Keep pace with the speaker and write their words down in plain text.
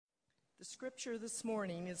The scripture this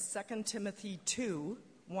morning is 2 Timothy 2,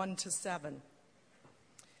 1-7.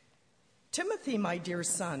 Timothy, my dear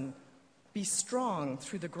son, be strong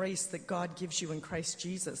through the grace that God gives you in Christ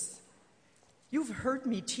Jesus. You've heard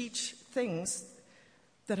me teach things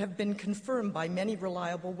that have been confirmed by many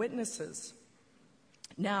reliable witnesses.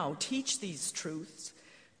 Now teach these truths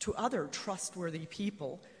to other trustworthy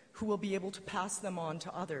people who will be able to pass them on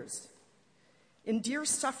to others. Endure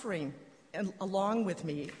suffering along with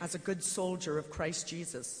me as a good soldier of Christ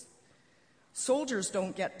Jesus. Soldiers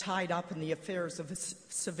don't get tied up in the affairs of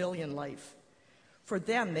civilian life. For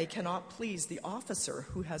them, they cannot please the officer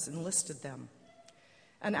who has enlisted them.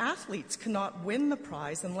 And athletes cannot win the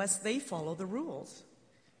prize unless they follow the rules.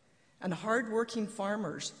 And hard-working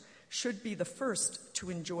farmers should be the first to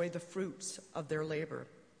enjoy the fruits of their labor.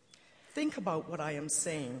 Think about what I am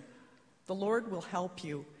saying. The Lord will help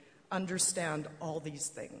you understand all these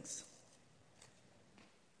things.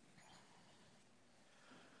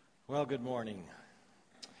 Well, good morning.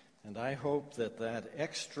 And I hope that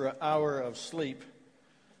extra hour of sleep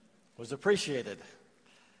was appreciated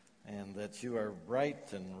and that you are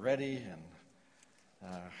bright and ready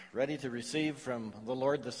to receive from the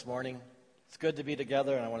Lord this morning. It's good to be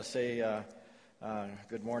together, and I want to say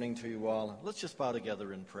good morning to you all. Let's just bow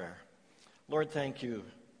together in prayer. Lord, thank you.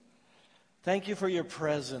 Thank you for your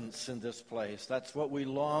presence in this place. That's what we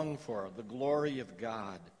long for, the glory of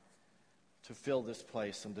God to fill this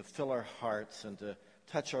place and to fill our hearts and to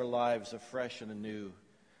touch our lives afresh and anew.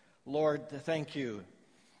 Lord, thank you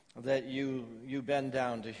that you bend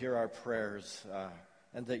down to hear our prayers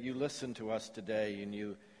and that you listen to us today and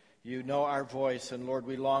you know our voice. And Lord,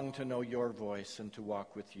 we long to know your voice and to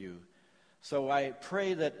walk with you. So I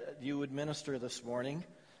pray that you would minister this morning.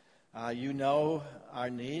 You know our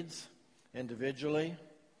needs individually.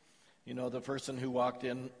 You know the person who walked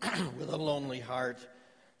in with a lonely heart.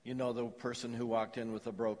 You know the person who walked in with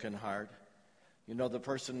a broken heart. You know the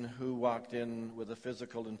person who walked in with a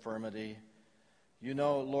physical infirmity. You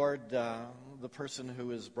know, Lord, the person who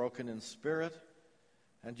is broken in spirit.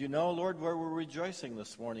 And you know, Lord, where we're rejoicing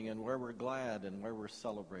this morning and where we're glad and where we're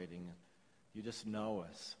celebrating. You just know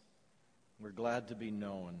us. We're glad to be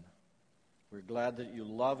known. We're glad that you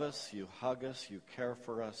love us, you hug us, you care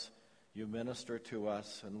for us, you minister to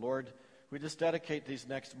us. And Lord, we just dedicate these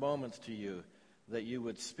next moments to you, that you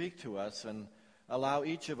would speak to us and allow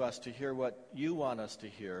each of us to hear what you want us to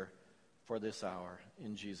hear for this hour.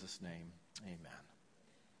 In Jesus' name, amen.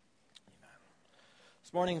 Amen.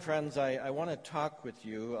 This morning, friends, I want to talk with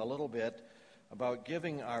you a little bit about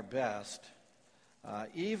giving our best,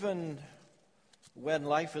 even when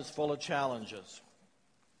life is full of challenges.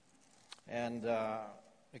 And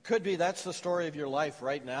it could be that's the story of your life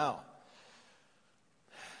right now,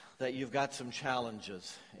 that you've got some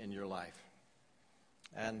challenges in your life.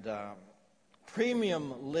 And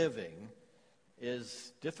premium living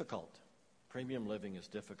is difficult. Premium living is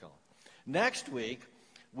difficult. Next week,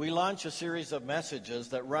 we launch a series of messages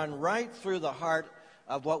that run right through the heart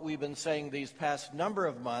of what we've been saying these past number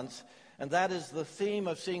of months, and that is the theme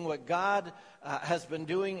of seeing what God has been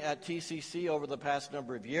doing at TCC over the past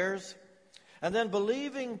number of years, and then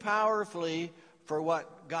believing powerfully for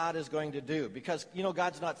what God is going to do. Because, you know,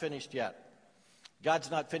 God's not finished yet.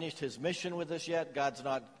 God's not finished his mission with us yet. God's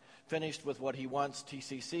not finished with what he wants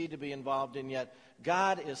TCC to be involved in yet.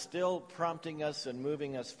 God is still prompting us and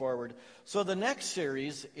moving us forward. So the next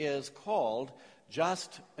series is called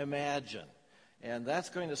Just Imagine. And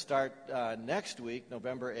that's going to start next week,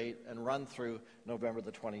 November 8th, and run through November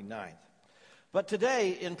the 29th. But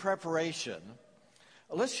today, in preparation,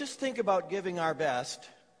 let's just think about giving our best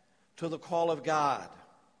to the call of God.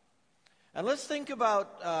 And let's think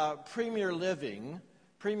about premium living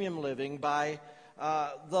by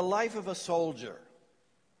the life of a soldier.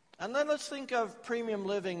 And then let's think of premium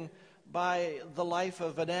living by the life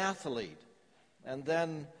of an athlete. And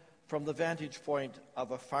then from the vantage point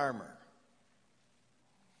of a farmer.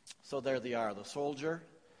 So there they are, the soldier,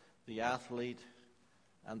 the athlete,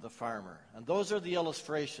 and the farmer. And those are the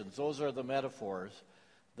illustrations, those are the metaphors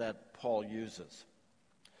that Paul uses.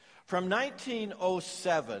 From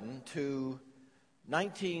 1907 to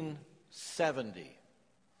 1970,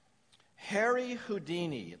 Harry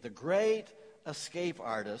Houdini, the great escape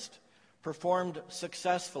artist, performed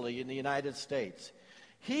successfully in the United States.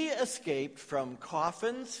 He escaped from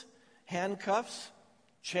coffins, handcuffs,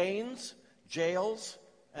 chains, jails,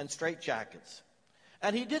 and straitjackets.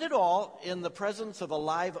 And he did it all in the presence of a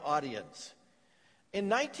live audience. In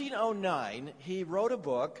 1909, he wrote a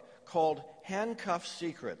book called Handcuff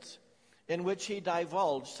Secrets, in which he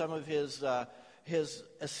divulged some of his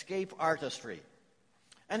escape artistry.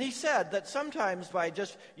 And he said that sometimes by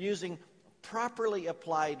just using properly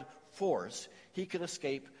applied force, he could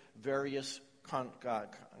escape various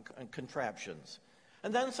contraptions.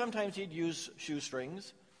 And then sometimes he'd use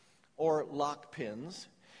shoestrings or lock pins.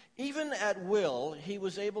 Even at will, he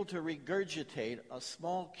was able to regurgitate a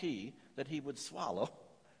small key that he would swallow,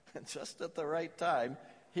 and just at the right time,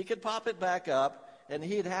 he could pop it back up, and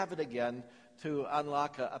he'd have it again to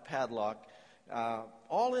unlock a padlock,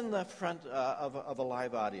 all in the front of a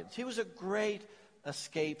live audience. He was a great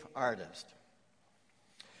escape artist.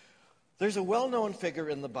 There's a well-known figure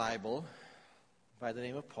in the Bible by the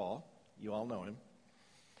name of Paul, you all know him,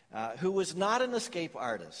 who was not an escape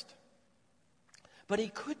artist, but he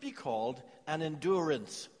could be called an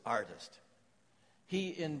endurance artist.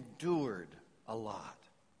 He endured a lot.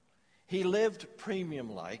 He lived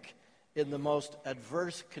premium-like in the most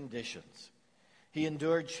adverse conditions. He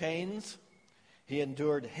endured chains. He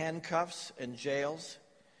endured handcuffs and jails.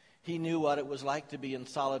 He knew what it was like to be in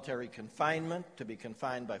solitary confinement, to be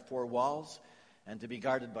confined by four walls, and to be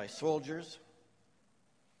guarded by soldiers.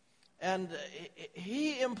 And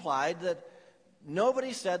he implied that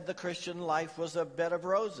nobody said the Christian life was a bed of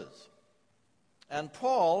roses. And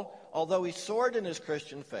Paul, although he soared in his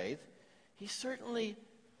Christian faith, he certainly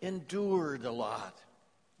endured a lot.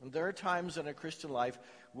 And there are times in a Christian life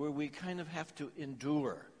where we kind of have to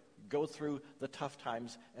endure, go through the tough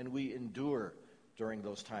times, and we endure during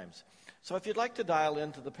those times. So if you'd like to dial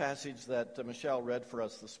into the passage that Michelle read for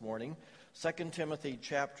us this morning, 2 Timothy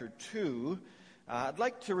chapter 2, I'd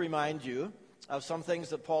like to remind you of some things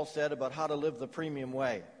that Paul said about how to live the premium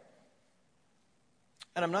way.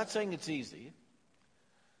 And I'm not saying it's easy.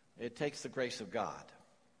 It takes the grace of God.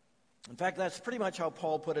 In fact, that's pretty much how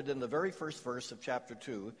Paul put it in the very first verse of chapter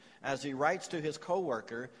 2, as he writes to his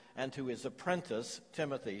co-worker and to his apprentice,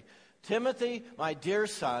 Timothy. Timothy, my dear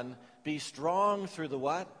son, be strong through the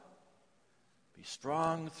what? Be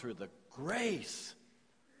strong through the grace.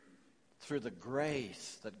 Through the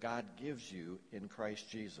grace that God gives you in Christ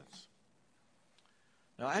Jesus.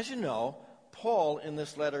 Now, as you know, Paul in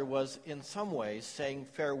this letter was in some ways saying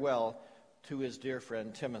farewell to his dear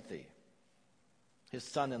friend Timothy, his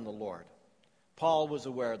son in the Lord. Paul was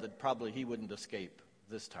aware that probably he wouldn't escape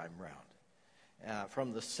this time round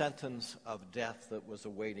from the sentence of death that was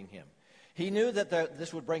awaiting him. He knew that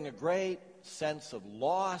this would bring a great sense of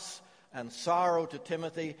loss and sorrow to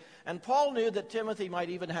Timothy, and Paul knew that Timothy might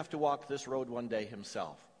even have to walk this road one day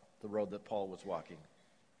himself, the road that Paul was walking.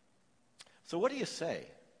 So what do you say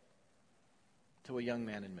to a young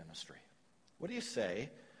man in ministry? What do you say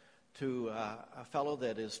to a fellow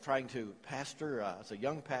that is trying to pastor, as a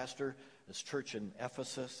young pastor, this church in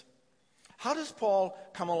Ephesus? How does Paul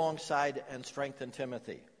come alongside and strengthen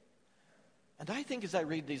Timothy? And I think as I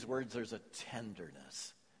read these words, there's a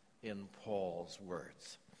tenderness in Paul's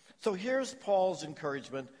words. So here's Paul's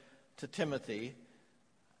encouragement to Timothy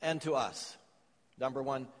and to us. Number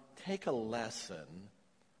one, take a lesson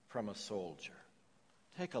from a soldier.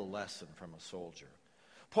 Take a lesson from a soldier.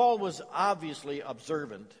 Paul was obviously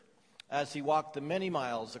observant as he walked the many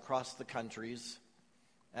miles across the countries,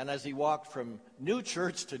 and as he walked from new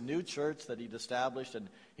church to new church that he'd established, and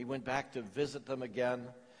he went back to visit them again.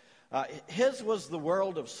 His was the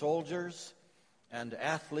world of soldiers and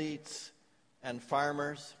athletes and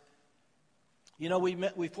farmers. You know,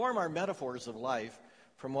 we form our metaphors of life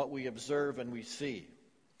from what we observe and we see.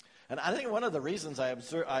 And I think one of the reasons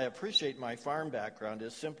I appreciate my farm background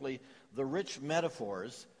is simply the rich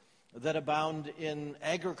metaphors that abound in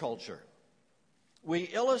agriculture. We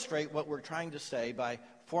illustrate what we're trying to say by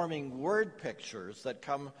forming word pictures that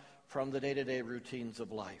come from the day-to-day routines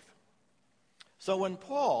of life. So when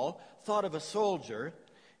Paul thought of a soldier,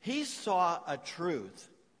 he saw a truth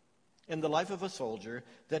in the life of a soldier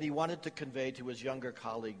that he wanted to convey to his younger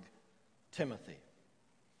colleague, Timothy.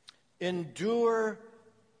 Endure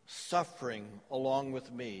suffering along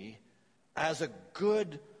with me as a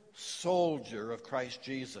good soldier of Christ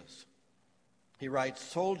Jesus. He writes,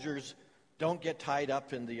 soldiers don't get tied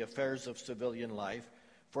up in the affairs of civilian life,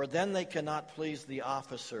 for then they cannot please the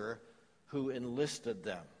officer who enlisted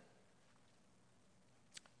them.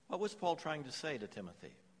 What was Paul trying to say to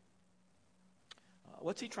Timothy?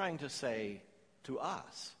 What's he trying to say to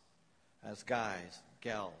us as guys,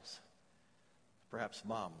 gals, perhaps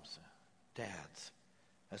moms, dads,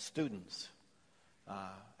 as students,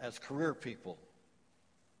 as career people,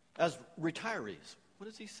 as retirees? What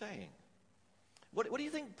is he saying? What do you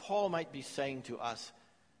think Paul might be saying to us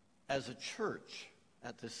as a church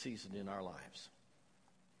at this season in our lives?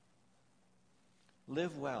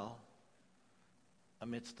 Live well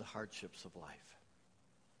amidst the hardships of life.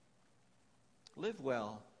 Live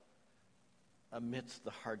well amidst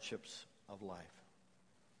the hardships of life.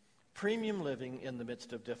 premium living in the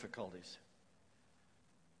midst of difficulties.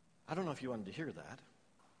 I don't know if you wanted to hear that.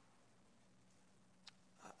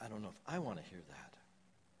 I don't know if I want to hear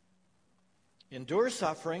that. Endure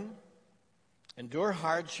suffering, endure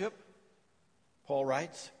hardship, Paul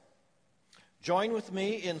writes. Join with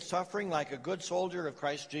me in suffering like a good soldier of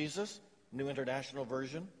Christ Jesus, New International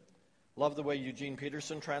Version. Love the way Eugene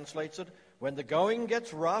Peterson translates it. When the going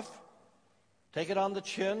gets rough, take it on the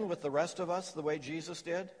chin with the rest of us the way Jesus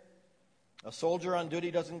did. A soldier on duty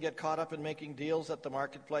doesn't get caught up in making deals at the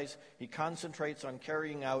marketplace. He concentrates on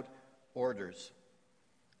carrying out orders.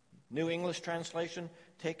 New English translation,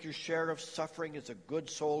 take your share of suffering as a good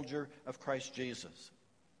soldier of Christ Jesus.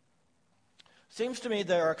 Seems to me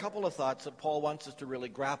there are a couple of thoughts that Paul wants us to really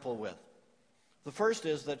grapple with. The first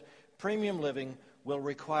is that premium living will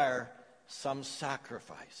require some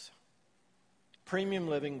sacrifice. Premium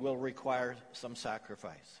living will require some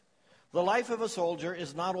sacrifice. The life of a soldier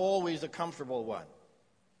is not always a comfortable one.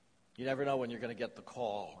 You never know when you're going to get the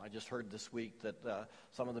call. I just heard this week that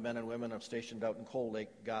some of the men and women stationed out in Cold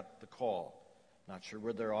Lake got the call. Not sure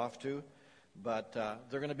where they're off to, but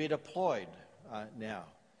they're going to be deployed now.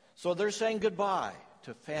 So they're saying goodbye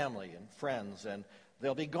to family and friends, and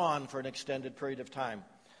they'll be gone for an extended period of time.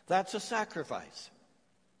 That's a sacrifice.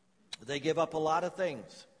 They give up a lot of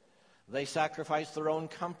things. They sacrifice their own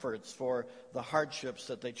comforts for the hardships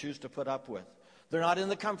that they choose to put up with. They're not in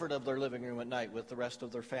the comfort of their living room at night with the rest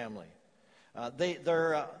of their family.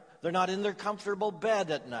 They're not in their comfortable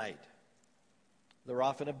bed at night. They're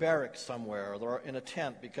off in a barracks somewhere, or they're in a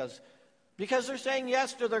tent because they're saying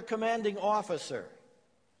yes to their commanding officer.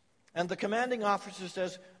 And the commanding officer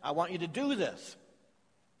says, I want you to do this.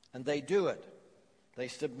 And they do it. They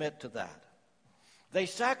submit to that. They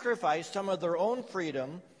sacrifice some of their own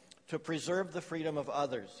freedom to preserve the freedom of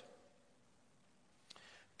others.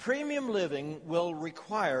 Premium living will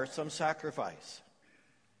require some sacrifice.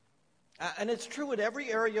 And it's true in every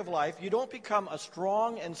area of life. You don't become a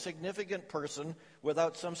strong and significant person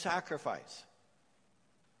without some sacrifice.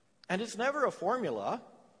 And it's never a formula,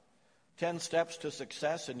 10 steps to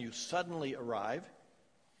success and you suddenly arrive.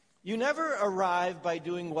 You never arrive by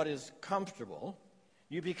doing what is comfortable.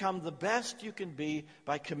 You become the best you can be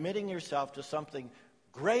by committing yourself to something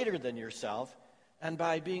greater than yourself and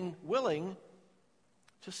by being willing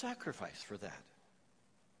to sacrifice for that.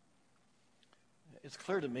 It's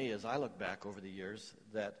clear to me as I look back over the years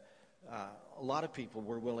that a lot of people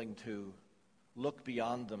were willing to look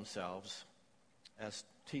beyond themselves as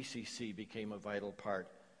TCC became a vital part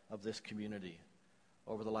of this community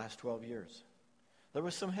over the last 12 years. There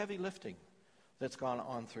was some heavy lifting that's gone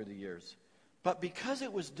on through the years. But because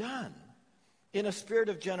it was done in a spirit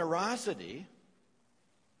of generosity,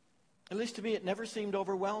 at least to me, it never seemed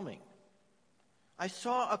overwhelming. I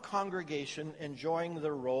saw a congregation enjoying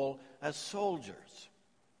their role as soldiers.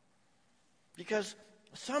 Because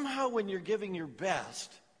somehow when you're giving your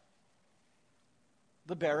best,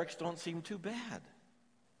 the barracks don't seem too bad.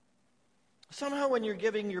 Somehow when you're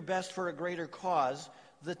giving your best for a greater cause,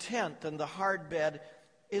 the tent and the hard bed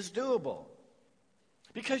is doable.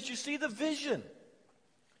 Because you see the vision.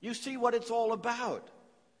 You see what it's all about.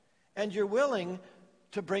 And you're willing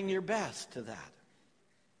to bring your best to that.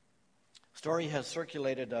 Story has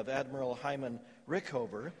circulated of Admiral Hyman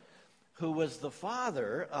Rickover, who was the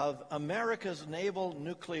father of America's naval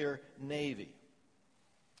nuclear navy.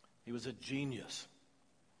 He was a genius.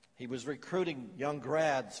 He was recruiting young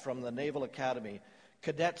grads from the Naval Academy,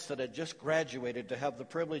 cadets that had just graduated to have the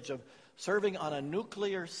privilege of serving on a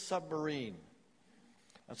nuclear submarine.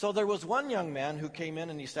 And so there was one young man who came in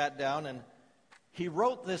and he sat down and he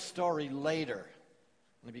wrote this story later.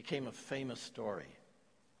 And it became a famous story.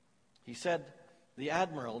 He said, the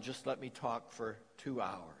admiral just let me talk for 2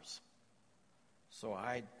 hours. So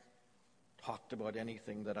I talked about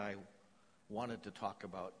anything that I wanted to talk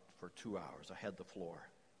about for 2 hours. I had the floor.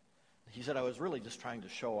 He said, I was really just trying to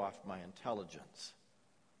show off my intelligence.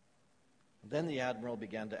 And then the admiral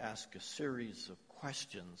began to ask a series of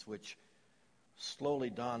questions which slowly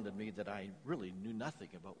dawned on me that I really knew nothing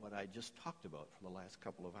about what I just talked about for the last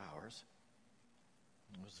couple of hours.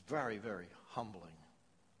 It was very, very humbling.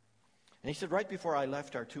 And he said, right before I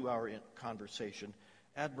left our 2-hour conversation,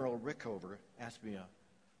 Admiral Rickover asked me a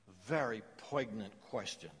very poignant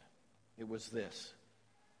question. It was this.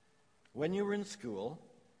 When you were in school,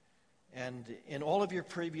 and in all of your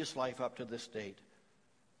previous life up to this date,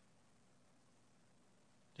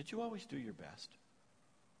 did you always do your best?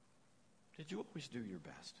 Did you always do your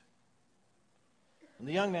best? And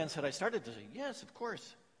the young man said, I started to say, yes, of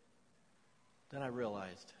course. Then I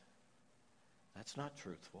realized, that's not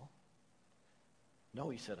truthful. No,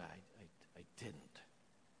 he said, I didn't.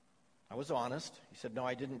 I was honest. He said, no,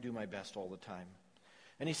 I didn't do my best all the time.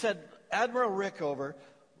 And he said, Admiral Rickover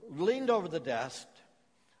leaned over the desk,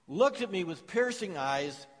 looked at me with piercing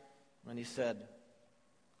eyes, and he said,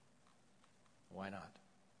 why not?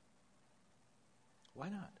 Why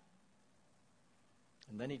not?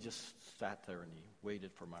 And then he just sat there and he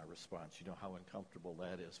waited for my response. You know how uncomfortable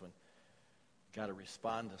that is when you got to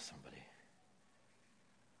respond to somebody.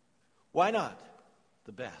 Why not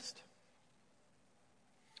the best?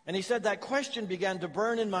 And he said that question began to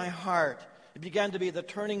burn in my heart. It began to be the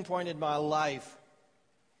turning point in my life.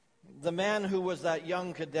 The man who was that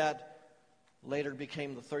young cadet later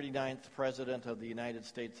became the 39th President of the United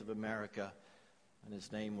States of America, and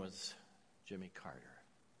his name was Jimmy Carter.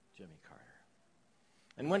 Jimmy Carter.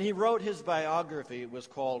 And when he wrote his biography, it was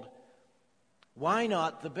called, Why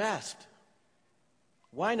Not the Best?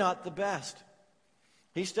 Why not the best?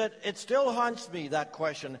 He said, it still haunts me, that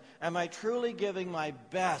question. Am I truly giving my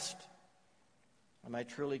best? Am I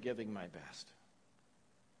truly giving my best?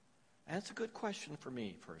 And it's a good question for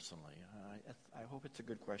me personally. I hope it's a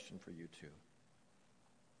good question for you too.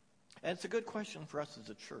 And it's a good question for us as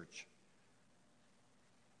a church.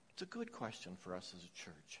 It's a good question for us as a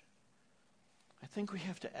church. I think we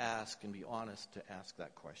have to ask and be honest to ask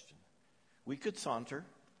that question. We could saunter.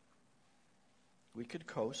 We could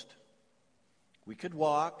coast. We could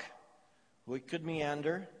walk. We could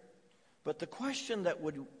meander. But the question that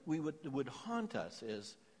would haunt us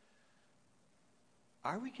is,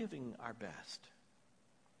 are we giving our best?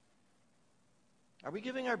 Are we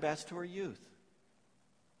giving our best to our youth?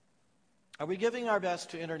 Are we giving our best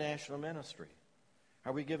to international ministry?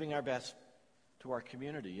 Are we giving our best to our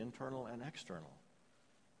community, internal and external?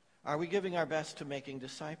 Are we giving our best to making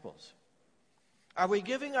disciples? Are we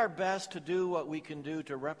giving our best to do what we can do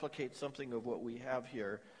to replicate something of what we have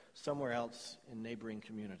here somewhere else in neighboring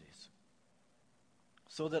communities,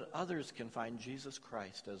 so that others can find Jesus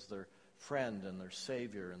Christ as their friend and their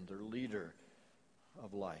Savior and their leader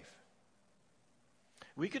of life?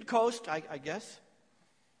 We could coast, I guess.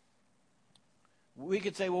 We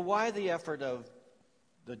could say, well, why the effort of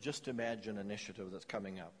the Just Imagine initiative that's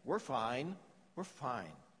coming up? We're fine. We're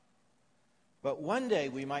fine. But one day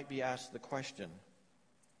we might be asked the question,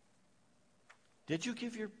 did you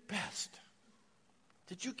give your best?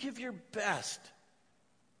 Did you give your best?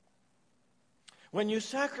 When you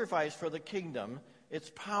sacrifice for the kingdom,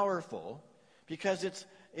 it's powerful because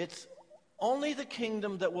it's only the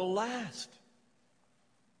kingdom that will last.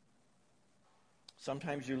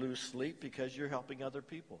 Sometimes you lose sleep because you're helping other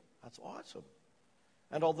people. That's awesome.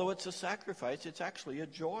 And although it's a sacrifice, it's actually a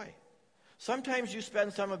joy. Sometimes you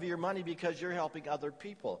spend some of your money because you're helping other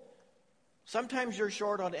people. Sometimes you're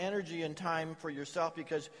short on energy and time for yourself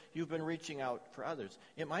because you've been reaching out for others.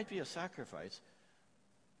 It might be a sacrifice,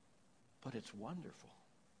 but it's wonderful.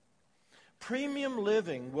 Premium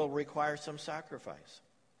living will require some sacrifice.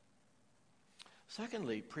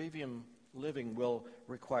 Secondly, premium living will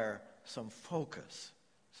require some focus.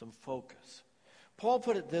 Some focus. Paul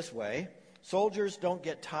put it this way: soldiers don't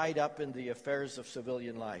get tied up in the affairs of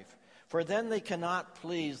civilian life, for then they cannot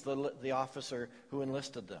please the officer who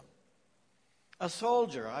enlisted them. A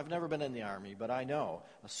soldier, I've never been in the army, but I know,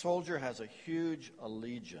 a soldier has a huge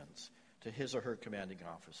allegiance to his or her commanding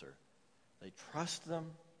officer. They trust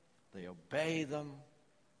them, they obey them,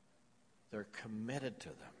 they're committed to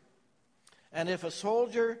them. And if a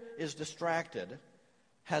soldier is distracted,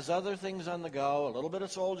 has other things on the go, a little bit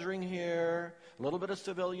of soldiering here, a little bit of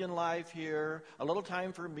civilian life here, a little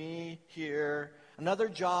time for me here, another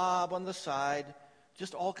job on the side,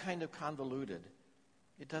 just all kind of convoluted,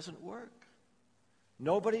 it doesn't work.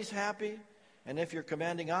 Nobody's happy, and if your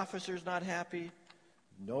commanding officer's not happy,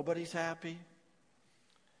 nobody's happy.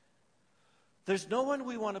 There's no one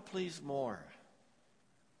we want to please more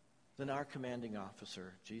than our commanding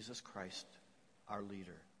officer, Jesus Christ, our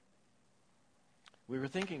leader. We were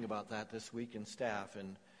thinking about that this week in staff,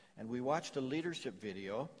 and we watched a leadership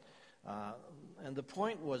video, and the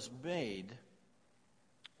point was made,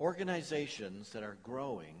 organizations that are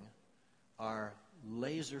growing are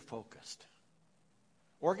laser focused.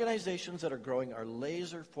 Organizations that are growing are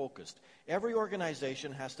laser focused. Every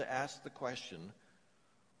organization has to ask the question,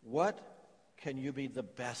 what can you be the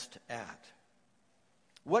best at?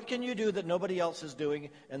 What can you do that nobody else is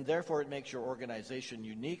doing, and therefore it makes your organization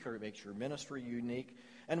unique, or it makes your ministry unique?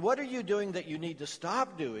 And what are you doing that you need to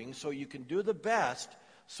stop doing so you can do the best,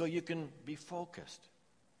 so you can be focused?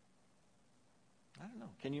 I don't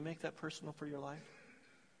know. Can you make that personal for your life?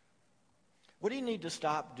 What do you need to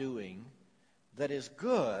stop doing that is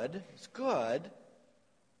good? It's good,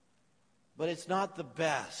 but it's not the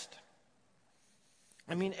best.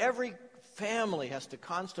 I mean, every family has to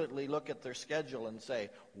constantly look at their schedule and say,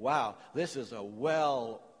 wow, this is a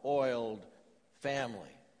well-oiled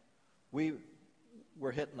family.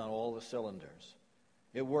 We're hitting on all the cylinders.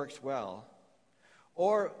 It works well.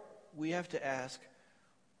 Or we have to ask,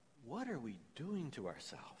 what are we doing to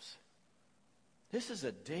ourselves? This is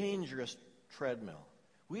a dangerous treadmill.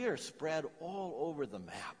 We are spread all over the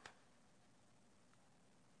map.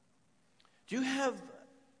 Do you have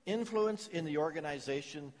influence in the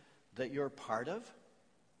organization that you're part of?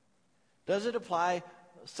 Does it apply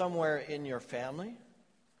somewhere in your family?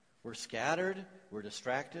 We're scattered, we're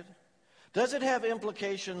distracted. Does it have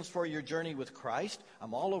implications for your journey with Christ?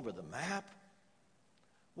 I'm all over the map.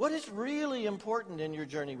 What is really important in your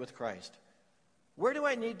journey with Christ? Where do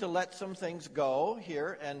I need to let some things go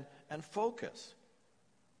here and focus?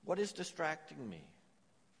 What is distracting me?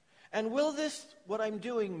 And will this, what I'm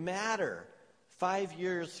doing, matter 5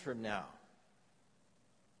 years from now?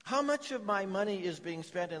 How much of my money is being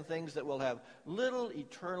spent in things that will have little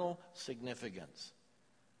eternal significance?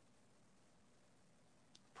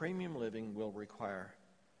 Premium living will require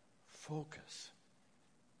focus.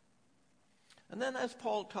 And then as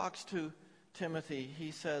Paul talks to Timothy, he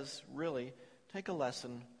says, really, take a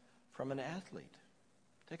lesson from an athlete.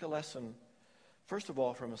 Take a lesson, first of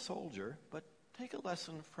all, from a soldier, but take a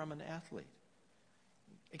lesson from an athlete.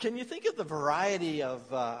 Can you think of the variety of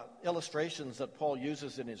illustrations that Paul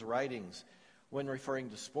uses in his writings when referring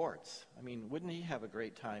to sports? I mean, wouldn't he have a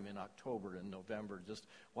great time in October and November just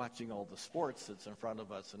watching all the sports that's in front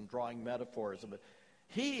of us and drawing metaphors? But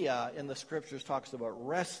he, in the scriptures, talks about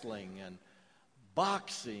wrestling and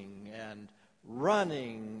boxing and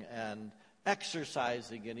running and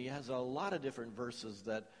exercising, and he has a lot of different verses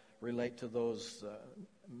that relate to those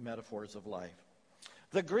metaphors of life.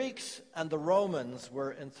 The Greeks and the Romans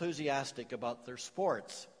were enthusiastic about their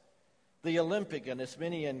sports. The Olympic and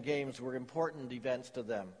Isthmian Games were important events to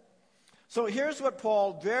them. So here's what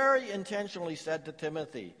Paul very intentionally said to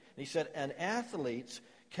Timothy. He said, and athletes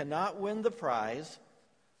cannot win the prize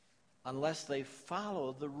unless they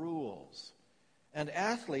follow the rules. And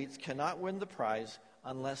athletes cannot win the prize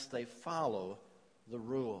unless they follow the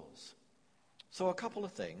rules. So a couple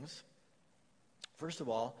of things. First of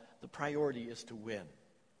all, the priority is to win.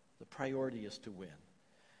 The priority is to win.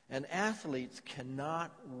 And athletes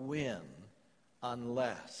cannot win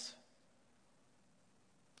unless.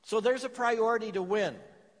 So there's a priority to win.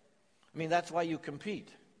 I mean, that's why you compete.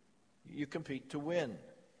 You compete to win.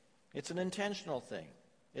 It's an intentional thing.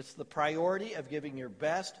 It's the priority of giving your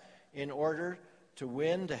best in order to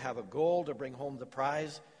win, to have a goal, to bring home the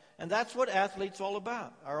prize. And that's what athletes are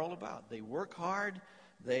all about. They work hard.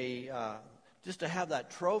 They just to have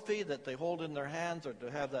that trophy that they hold in their hands, or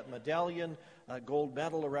to have that medallion, gold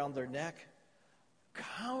medal around their neck.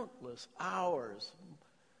 Countless hours,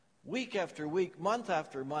 week after week, month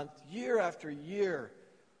after month, year after year,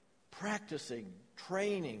 practicing,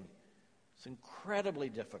 training. It's incredibly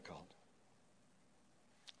difficult.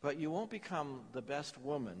 But you won't become the best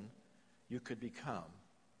woman you could become,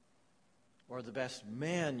 or the best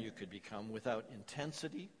man you could become, without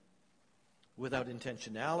intensity, without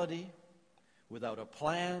intentionality, without a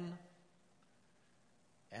plan,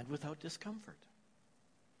 and without discomfort.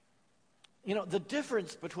 You know, the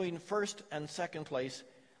difference between first and second place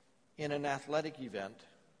in an athletic event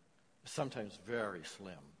is sometimes very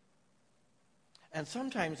slim. And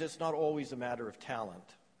sometimes it's not always a matter of talent.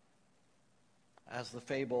 As the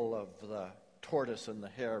fable of the tortoise and the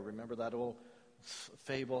hare, remember that old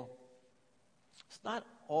fable? It's not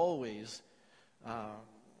always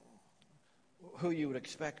who you would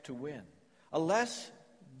expect to win. A less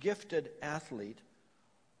gifted athlete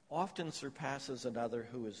often surpasses another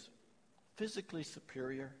who is physically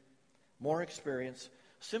superior, more experienced,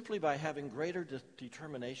 simply by having greater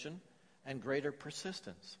determination and greater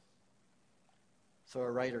persistence. So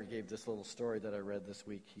a writer gave this little story that I read this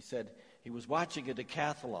week. He said he was watching a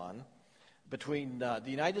decathlon between the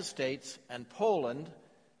United States and Poland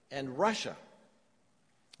and Russia.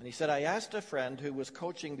 And he said, I asked a friend who was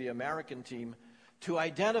coaching the American team to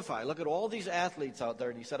identify, look at all these athletes out there,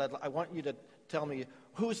 and he said, I want you to tell me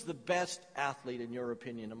who's the best athlete in your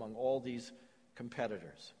opinion among all these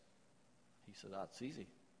competitors. He said, that's easy.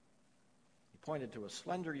 He pointed to a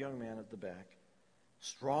slender young man at the back,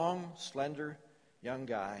 strong, slender young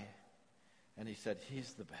guy, and he said,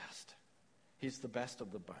 he's the best. He's the best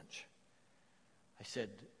of the bunch. I said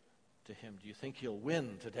to him, do you think he'll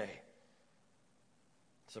win today?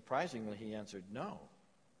 Surprisingly, he answered, no.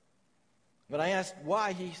 When I asked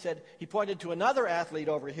why, he said, he pointed to another athlete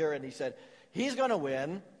over here, and he said, he's going to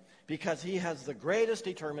win because he has the greatest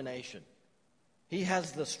determination. He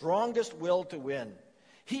has the strongest will to win.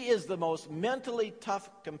 He is the most mentally tough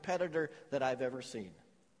competitor that I've ever seen.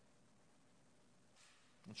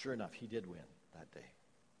 And sure enough, he did win that day.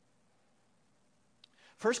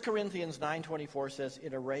 1 Corinthians 9:24 says,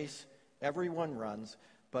 in a race, everyone runs,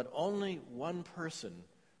 but only one person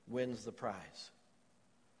wins the prize.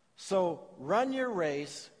 So run your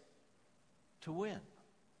race to win.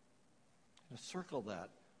 Now circle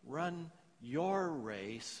that. Run your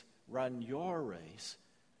race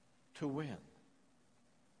to win.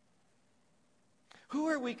 Who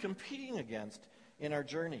are we competing against in our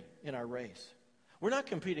journey, in our race? We're not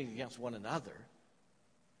competing against one another.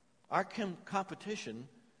 Our competition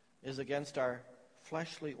is against our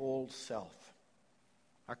fleshly old self.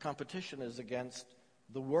 Our competition is against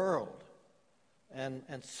the world and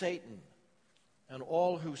Satan and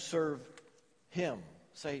all who serve him,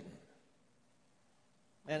 Satan.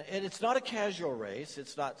 And it's not a casual race.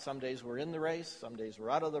 It's not some days we're in the race, some days we're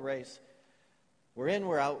out of the race. We're in,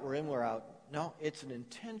 we're out, we're in, we're out. No, it's an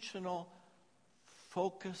intentional,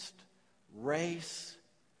 focused race.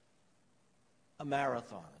 A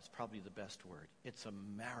marathon is probably the best word. It's a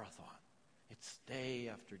marathon. It's day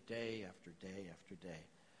after day after day after day.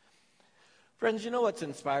 Friends, you know what's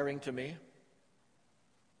inspiring to me?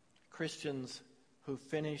 Christians who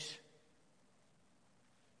finish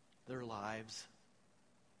their lives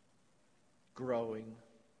growing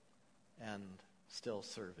and still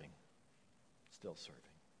serving. Still serving.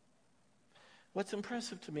 What's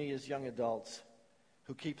impressive to me is young adults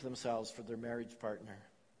who keep themselves for their marriage partner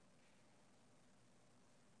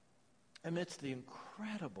amidst the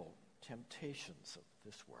incredible temptations of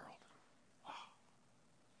this world. Wow.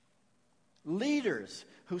 Leaders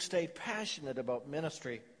who stay passionate about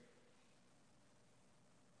ministry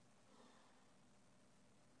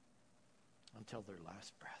until their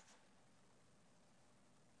last breath.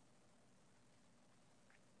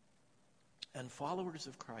 And followers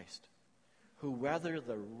of Christ who weather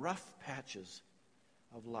the rough patches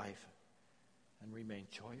of life and remain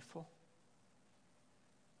joyful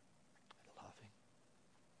and loving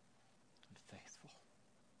and faithful.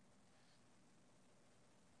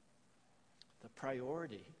 The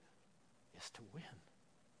priority is to win.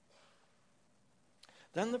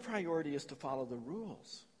 Then the priority is to follow the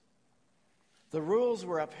rules. The rules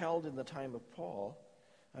were upheld in the time of Paul.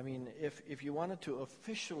 I mean, if you wanted to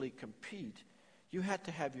officially compete, you had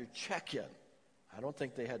to have your check-in. I don't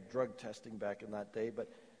think they had drug testing back in that day, but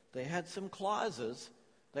they had some clauses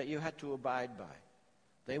that you had to abide by.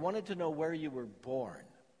 They wanted to know where you were born.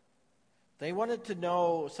 They wanted to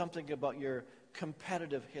know something about your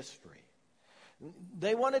competitive history.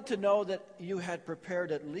 They wanted to know that you had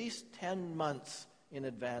prepared at least 10 months in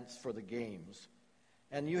advance for the games.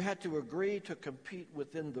 And you had to agree to compete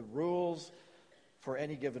within the rules for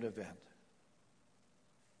any given event.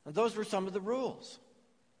 And those were some of the rules.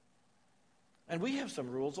 And we have some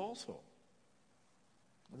rules also.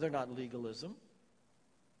 They're not legalism.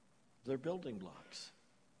 They're building blocks.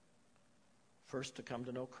 First, to come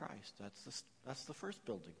to know Christ. That's the first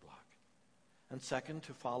building block. And second,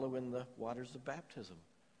 to follow in the waters of baptism.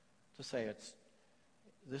 To say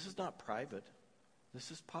this is not private. This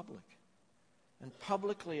is public. And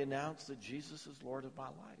publicly announce that Jesus is Lord of my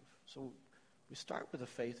life. So we start with a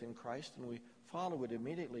faith in Christ and we follow it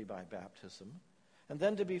immediately by baptism. And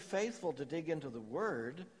then to be faithful to dig into the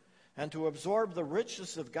Word and to absorb the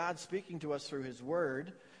richness of God speaking to us through His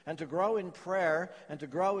Word and to grow in prayer and to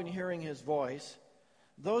grow in hearing His voice.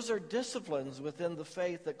 Those are disciplines within the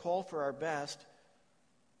faith that call for our best.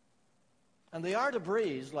 And they aren't a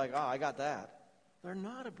breeze like, I got that. They're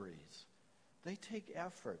not a breeze. They take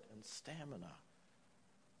effort and stamina.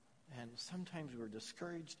 And sometimes we're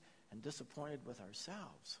discouraged and disappointed with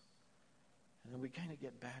ourselves. And then we kind of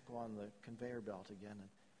get back on the conveyor belt again and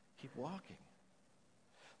keep walking.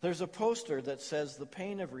 There's a poster that says the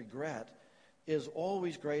pain of regret is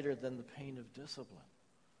always greater than the pain of discipline.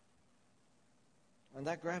 And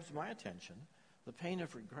that grabs my attention. The pain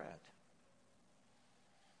of regret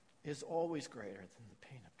is always greater than the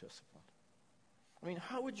pain of discipline. I mean,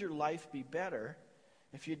 how would your life be better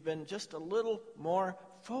if you'd been just a little more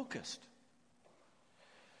focused?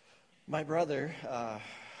 My brother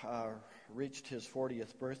reached his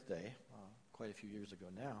 40th birthday quite a few years ago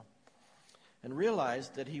now and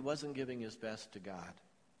realized that he wasn't giving his best to God.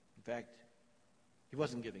 In fact, he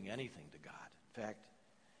wasn't giving anything to God. In fact,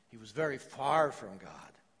 he was very far from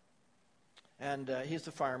God. And he's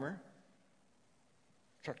a farmer,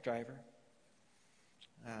 truck driver,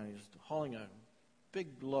 and he was hauling a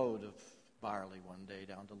big load of barley one day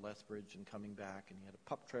down to Lethbridge and coming back, and he had a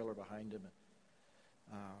pup trailer behind him.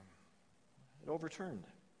 It overturned.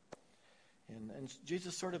 And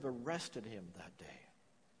Jesus sort of arrested him that day.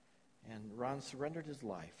 And Ron surrendered his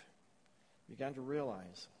life. He began to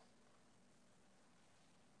realize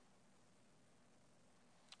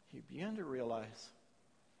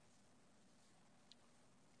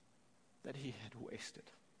that he had wasted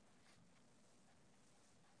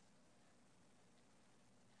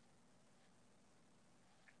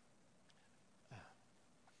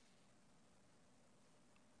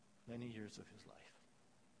many years of his life.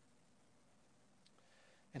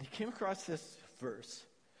 And he came across this verse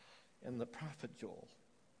in the prophet Joel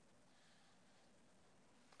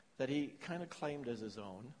that he kind of claimed as his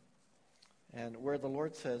own, and where the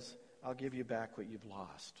Lord says, I'll give you back what you've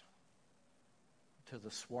lost to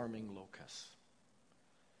the swarming locusts.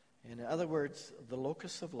 In other words, the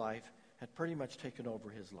locusts of life had pretty much taken over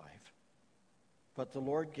his life. But the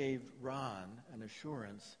Lord gave Ron an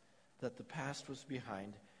assurance that the past was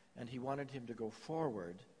behind, and he wanted him to go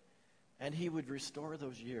forward, and he would restore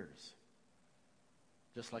those years,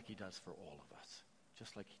 just like he does for all of us.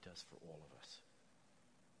 Just like he does for all of us.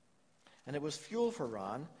 And it was fuel for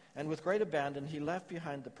Ron, and with great abandon, he left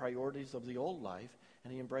behind the priorities of the old life,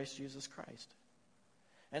 and he embraced Jesus Christ.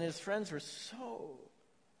 And his friends were so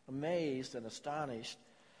amazed and astonished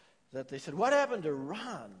that they said, what happened to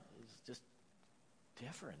Ron? He's just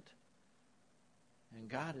different. And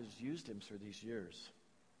God has used him through these years.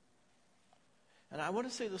 And I want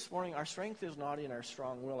to say this morning, our strength is not in our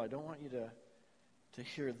strong will. I don't want you to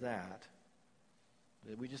hear that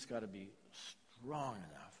we just got to be strong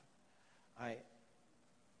enough.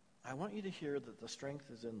 I want you to hear that the strength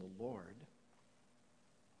is in the Lord.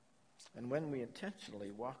 And when we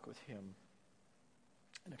intentionally walk with him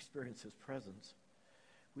and experience his presence,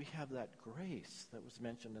 we have that grace that was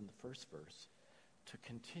mentioned in the first verse to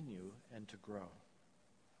continue and to grow.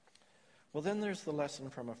 Well, then there's the lesson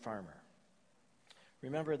from a farmer.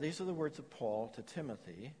 Remember, these are the words of Paul to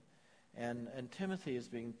Timothy, and Timothy is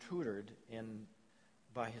being tutored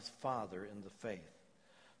by his father in the faith.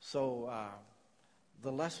 So,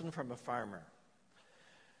 the lesson from a farmer.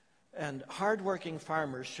 And hardworking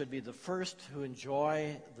farmers should be the first to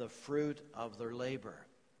enjoy the fruit of their labor.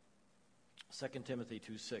 2 Timothy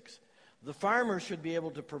 2:6. The farmer should be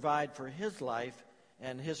able to provide for his life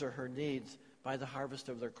and his or her needs by the harvest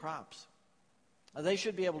of their crops. They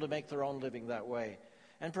should be able to make their own living that way.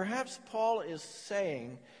 And perhaps Paul is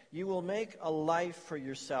saying, you will make a life for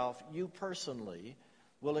yourself. You personally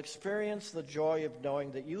will experience the joy of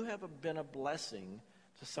knowing that you have been a blessing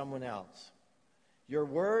to someone else. Your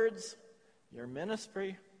words, your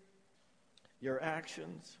ministry, your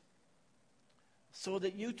actions, so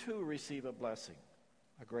that you too receive a blessing,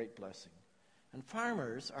 a great blessing. And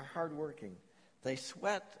farmers are hardworking. They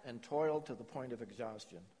sweat and toil to the point of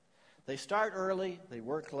exhaustion. They start early, they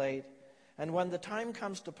work late, and when the time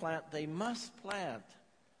comes to plant, they must plant,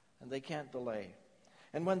 and they can't delay.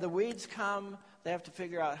 And when the weeds come, they have to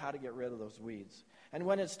figure out how to get rid of those weeds. And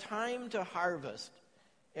when it's time to harvest,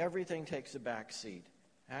 everything takes a back seat.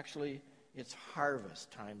 Actually, it's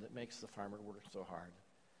harvest time that makes the farmer work so hard.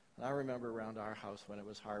 And I remember around our house when it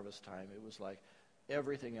was harvest time, it was like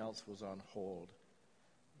everything else was on hold.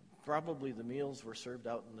 Probably the meals were served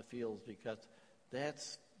out in the fields because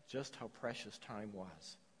that's just how precious time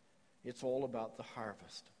was. It's all about the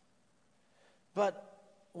harvest. But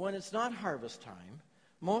when it's not harvest time,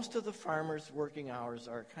 most of the farmers' working hours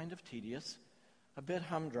are kind of tedious, a bit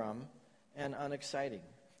humdrum, and unexciting.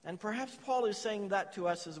 And perhaps Paul is saying that to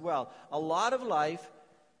us as well. A lot of life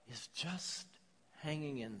is just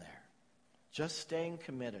hanging in there, just staying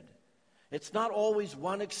committed. It's not always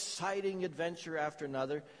one exciting adventure after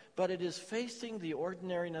another, but it is facing the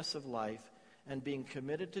ordinariness of life and being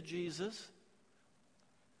committed to Jesus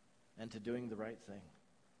and to doing the right thing.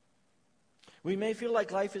 We may feel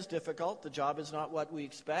like life is difficult, the job is not what we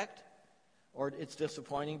expect, or it's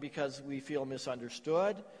disappointing because we feel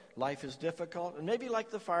misunderstood, life is difficult, and maybe like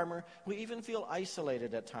the farmer, we even feel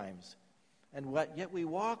isolated at times. And yet we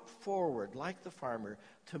walk forward like the farmer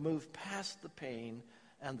to move past the pain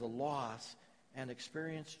and the loss and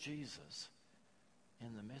experience Jesus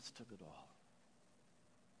in the midst of it all.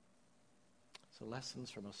 So lessons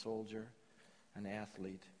from a soldier, an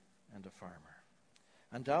athlete, and a farmer.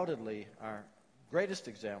 Undoubtedly, our greatest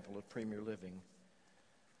example of premier living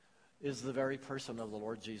is the very person of the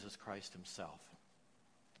Lord Jesus Christ himself.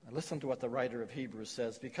 And listen to what the writer of Hebrews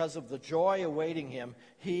says. Because of the joy awaiting him,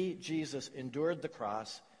 he, Jesus, endured the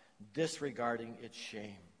cross, disregarding its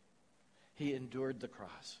shame. He endured the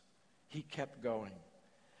cross. He kept going.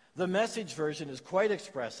 The Message version is quite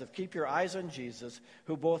expressive. Keep your eyes on Jesus,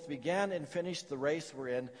 who both began and finished the race we're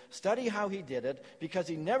in. Study how he did it, because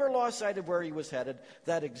he never lost sight of where he was headed,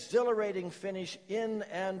 that exhilarating finish in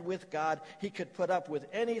and with God. He could put up with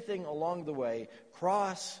anything along the way,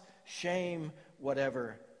 cross, shame,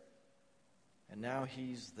 whatever. And now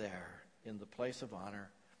he's there in the place of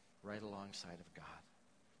honor, right alongside of God.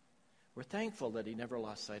 We're thankful that he never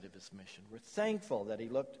lost sight of his mission. We're thankful that he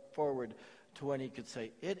looked forward to when he could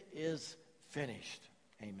say, "It is finished."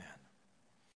 Amen.